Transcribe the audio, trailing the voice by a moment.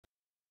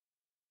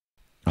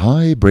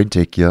Hi,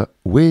 BrenTech here,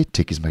 where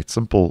tech is made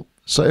simple.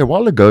 So a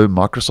while ago,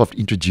 Microsoft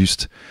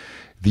introduced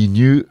the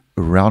new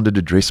rounded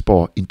address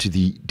bar into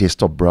the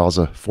desktop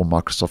browser for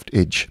Microsoft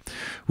Edge,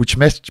 which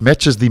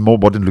matches the more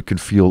modern look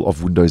and feel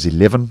of Windows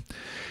 11.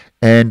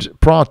 And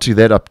prior to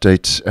that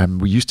update,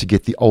 we used to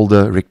get the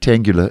older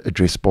rectangular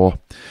address bar.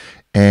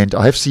 And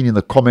I have seen in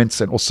the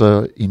comments and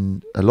also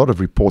in a lot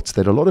of reports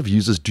that a lot of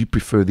users do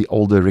prefer the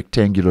older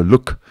rectangular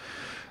look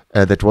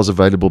that was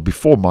available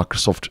before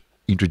Microsoft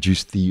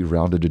introduced the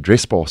rounded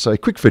address bar. So a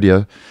quick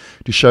video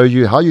to show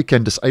you how you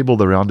can disable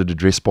the rounded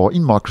address bar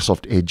in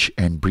Microsoft Edge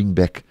and bring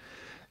back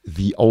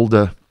the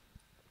older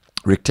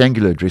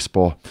rectangular address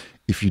bar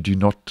if you do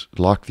not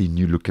like the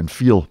new look and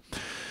feel.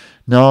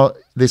 Now,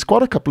 there's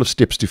quite a couple of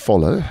steps to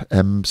follow.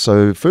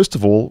 So first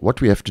of all,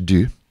 what we have to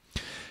do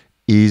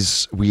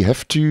is we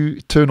have to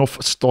turn off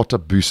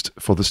Startup Boost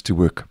for this to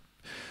work.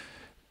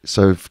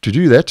 So to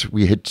do that,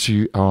 we head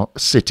to our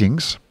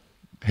settings,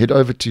 head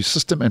over to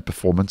System and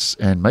Performance,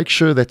 and make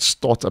sure that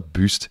Startup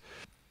Boost.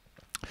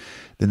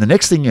 Then the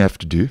next thing you have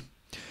to do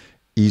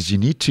is you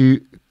need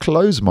to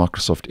close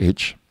Microsoft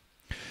Edge.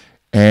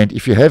 And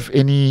if you have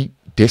any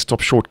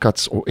desktop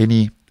shortcuts or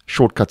any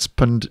shortcuts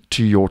pinned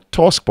to your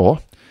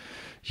taskbar,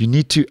 you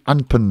need to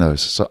unpin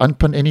those. So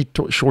unpin any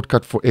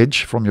shortcut for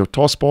Edge from your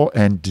taskbar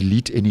and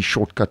delete any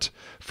shortcut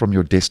from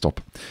your desktop.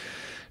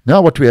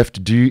 Now what we have to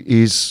do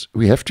is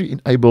we have to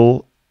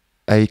enable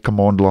a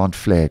command line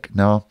flag.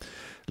 Now,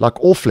 like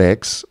all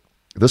flags,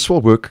 this will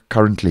work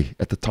currently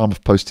at the time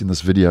of posting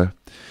this video,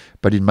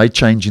 but it may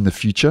change in the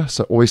future.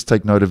 So always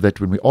take note of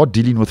that when we are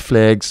dealing with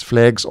flags.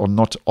 Flags are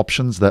not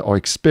options, they are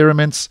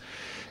experiments,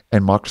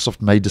 and Microsoft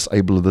may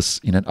disable this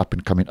in an up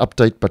and coming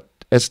update. But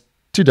as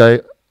today,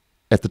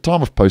 at the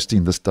time of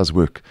posting, this does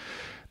work.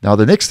 Now,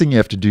 the next thing you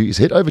have to do is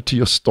head over to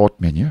your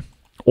Start menu,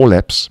 All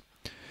Apps,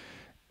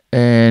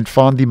 and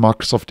find the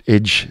Microsoft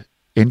Edge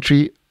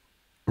entry.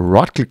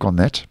 Right click on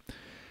that.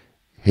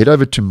 Head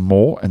over to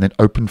More and then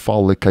Open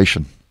File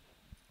Location.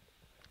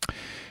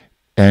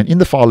 And in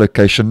the file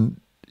location,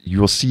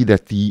 you will see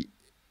that the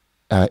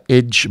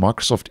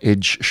Microsoft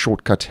Edge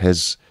shortcut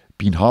has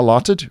been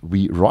highlighted.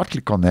 We right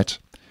click on that.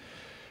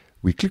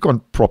 We click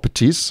on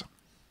Properties.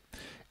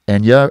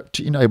 And here,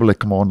 to enable a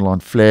command line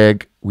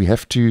flag, we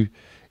have to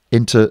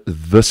enter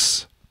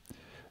this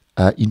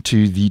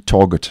into the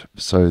target.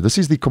 So this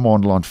is the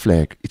command line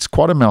flag. It's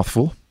quite a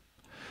mouthful.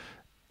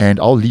 And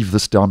I'll leave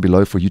this down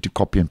below for you to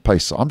copy and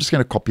paste. So I'm just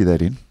going to copy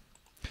that in.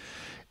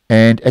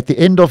 And at the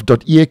end of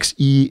 .exe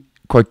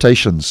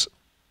quotations,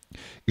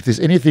 if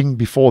there's anything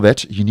before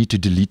that, you need to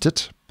delete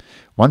it.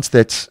 Once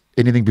that's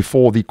anything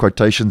before the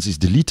quotations is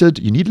deleted,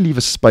 you need to leave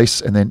a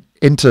space and then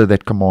enter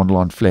that command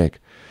line flag.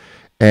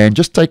 And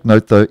just take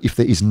note though, if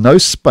there is no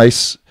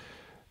space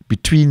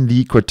between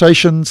the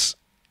quotations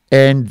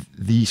and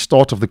the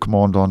start of the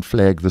command line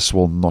flag, this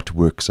will not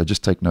work. So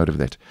just take note of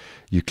that.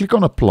 You click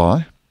on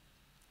Apply.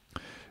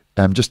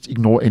 Just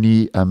ignore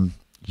any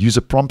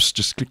user prompts.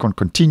 Just click on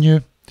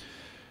Continue.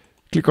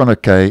 Click on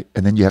OK,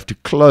 and then you have to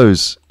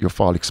close your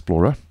File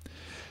Explorer.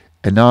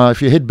 And now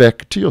if you head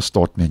back to your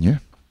Start menu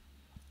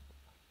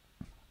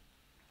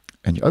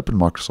and you open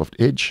Microsoft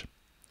Edge,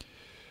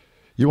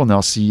 you will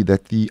now see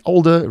that the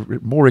older,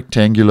 more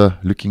rectangular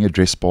looking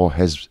address bar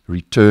has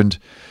returned.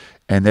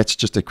 And that's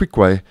just a quick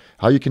way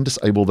how you can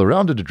disable the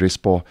rounded address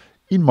bar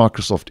in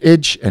Microsoft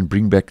Edge and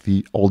bring back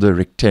the older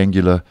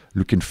rectangular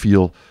look and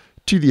feel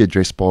to the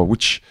address bar,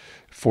 which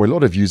for a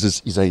lot of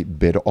users is a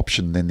better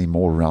option than the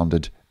more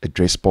rounded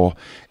address bar.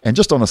 And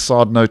just on a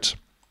side note,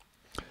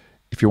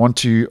 if you want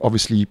to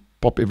obviously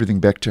pop everything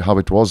back to how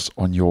it was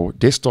on your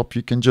desktop,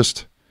 you can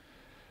just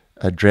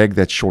drag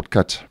that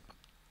shortcut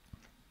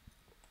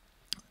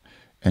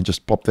and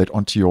just pop that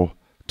onto your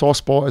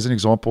taskbar as an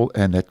example,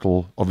 and that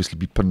will obviously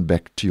be pinned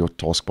back to your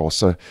taskbar.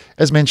 So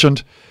as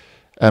mentioned,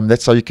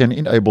 that's how you can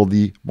enable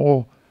the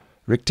more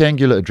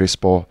rectangular address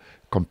bar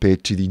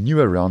compared to the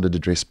newer rounded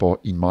address bar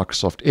in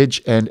Microsoft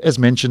Edge. And as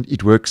mentioned,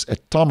 it works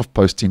at time of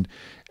posting.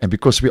 And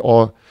because we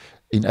are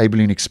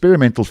enabling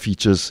experimental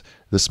features,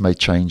 this may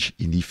change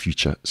in the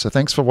future. So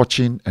thanks for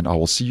watching, and I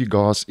will see you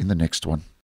guys in the next one.